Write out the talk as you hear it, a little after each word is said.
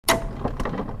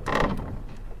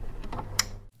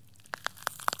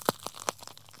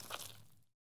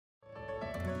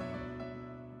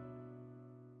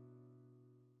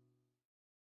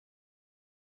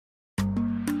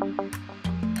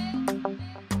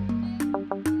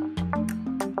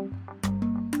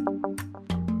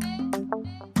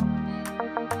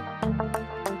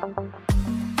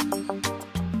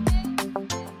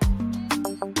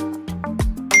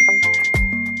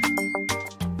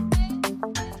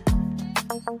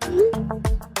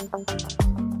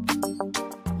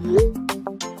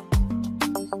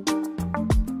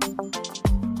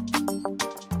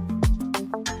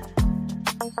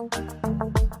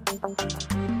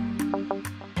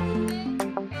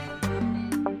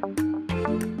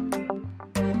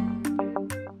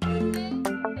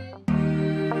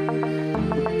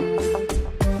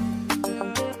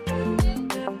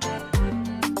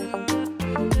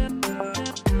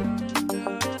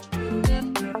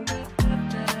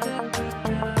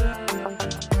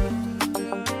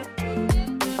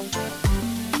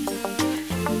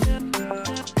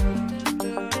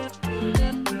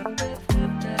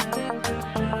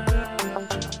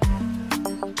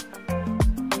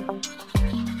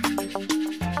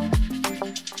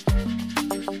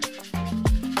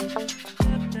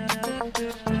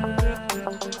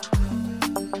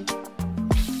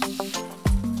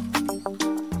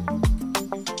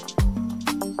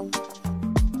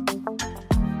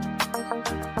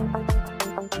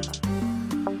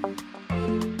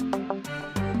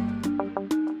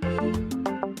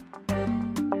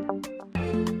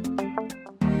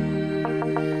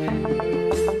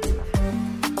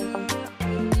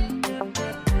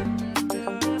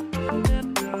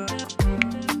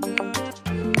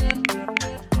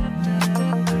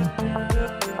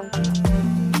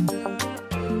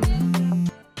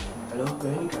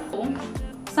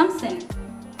Sampson.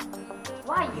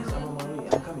 Why? Yes, I'm on my way.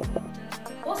 I'm coming.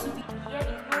 Supposed to be here in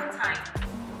no time.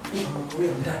 I'm on my way.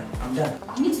 I'm done. I'm done.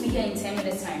 You need to be here in 10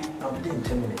 minutes time. I'll be there in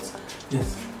 10 minutes.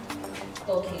 Yes.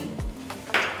 Okay.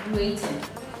 I'm waiting.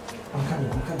 I'm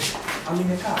coming. I'm coming. I'm in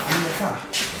the car. I'm in the car.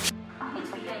 You need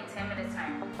to be here in 10 minutes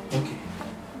time. Okay.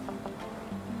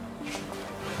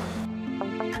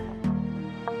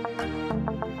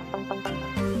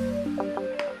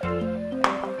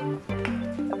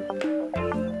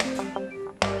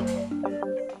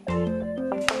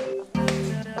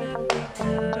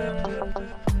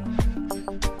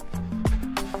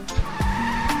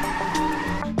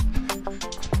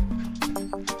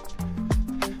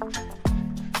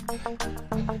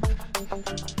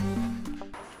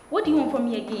 What do you want from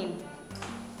me again?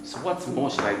 So what more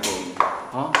should I tell you?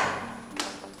 Huh?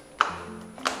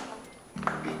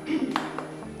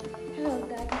 Hello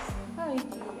guys, how are you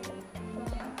doing?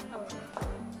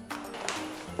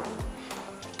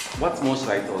 What more should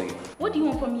I tell you? What do you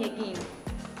want from me again?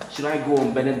 Should I go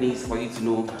on better days for you to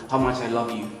know how much I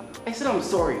love you? I said I'm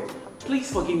sorry.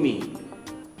 Please forgive me.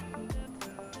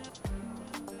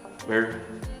 Where?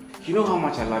 You know how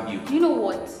much I love you. You know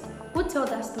what? Go tell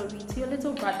that story to your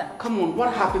little brother. Come on,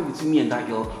 what happened between me and that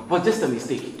girl was just a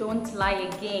mistake. Don't lie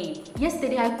again.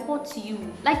 Yesterday I called to you,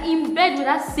 like in bed with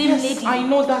that same lady. I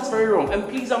know that's very wrong, and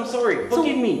please, I'm sorry.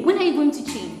 Forgive me. When are you going to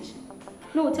change?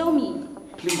 No, tell me.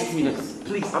 Please,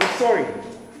 please, I'm sorry.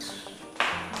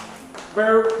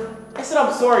 Vero, I said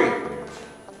I'm sorry.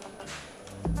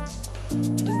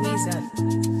 The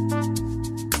reason.